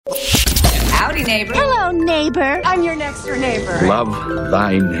Howdy, neighbor. Hello, neighbor. I'm your next door neighbor. Love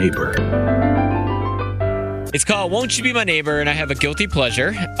thy neighbor. It's called Won't You Be My Neighbor, and I have a guilty pleasure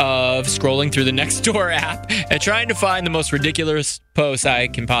of scrolling through the Nextdoor app and trying to find the most ridiculous posts I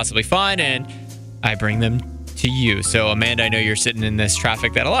can possibly find, and I bring them to you. So, Amanda, I know you're sitting in this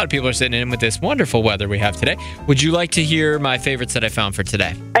traffic that a lot of people are sitting in with this wonderful weather we have today. Would you like to hear my favorites that I found for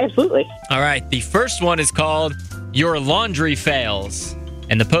today? Absolutely. All right. The first one is called Your Laundry Fails,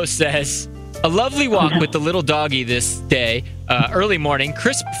 and the post says, a lovely walk with the little doggy this day. Early morning,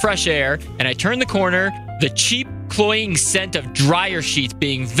 crisp, fresh air, and I turn the corner, the cheap, cloying scent of dryer sheets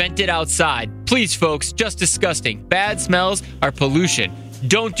being vented outside. Please, folks, just disgusting. Bad smells are pollution.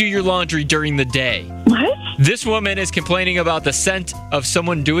 Don't do your laundry during the day. What? This woman is complaining about the scent of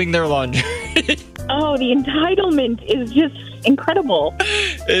someone doing their laundry. Oh, the entitlement is just incredible.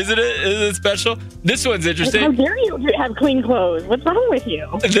 Isn't it? Isn't it special? This one's interesting. How dare you have clean clothes? What's wrong with you?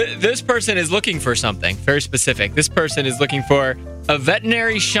 This person is looking for something very specific. This person is looking for a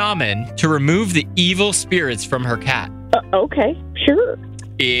veterinary shaman to remove the evil spirits from her cat. Okay, sure.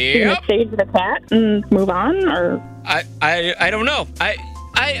 Yep. Stage the cat and move on, or I don't know.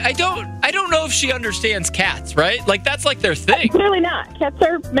 I don't know if she understands cats, right? Like, that's like their thing. Clearly not. Cats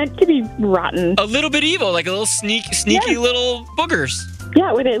are meant to be rotten. A little bit evil, like a little sneaky little boogers.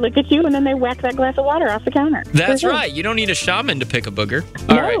 Yeah, where they look at you and then they whack that glass of water off the counter. That's right. You don't need a shaman to pick a booger.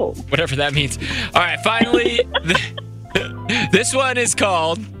 All right, whatever that means. All right, finally, this one is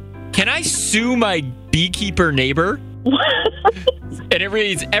called, Can I Sue My Beekeeper Neighbor? And it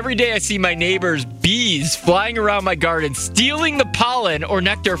reads, every day I see my neighbor's bees flying around my garden, stealing the pollen or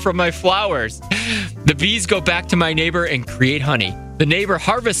nectar from my flowers. The bees go back to my neighbor and create honey. The neighbor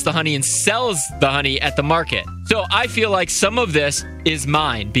harvests the honey and sells the honey at the market. So I feel like some of this is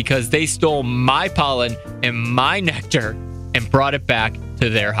mine because they stole my pollen and my nectar and brought it back to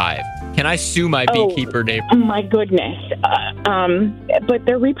their hive. Can I sue my beekeeper neighbor? Oh, my goodness. But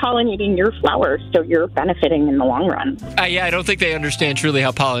they're repollinating your flowers, so you're benefiting in the long run. Yeah, I don't think they understand truly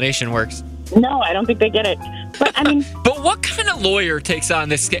how pollination works. No, I don't think they get it. But, I mean... But what kind of lawyer takes on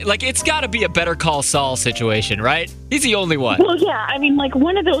this? Like, it's got to be a Better Call Saul situation, right? He's the only one. Well, yeah. I mean, like,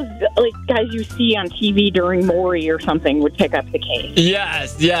 one of those guys you see on TV during Maury or something would pick up the case.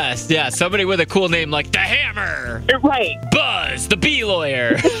 Yes. Somebody with a cool name like The Hammer. Right. Buzz, the bee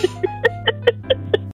lawyer.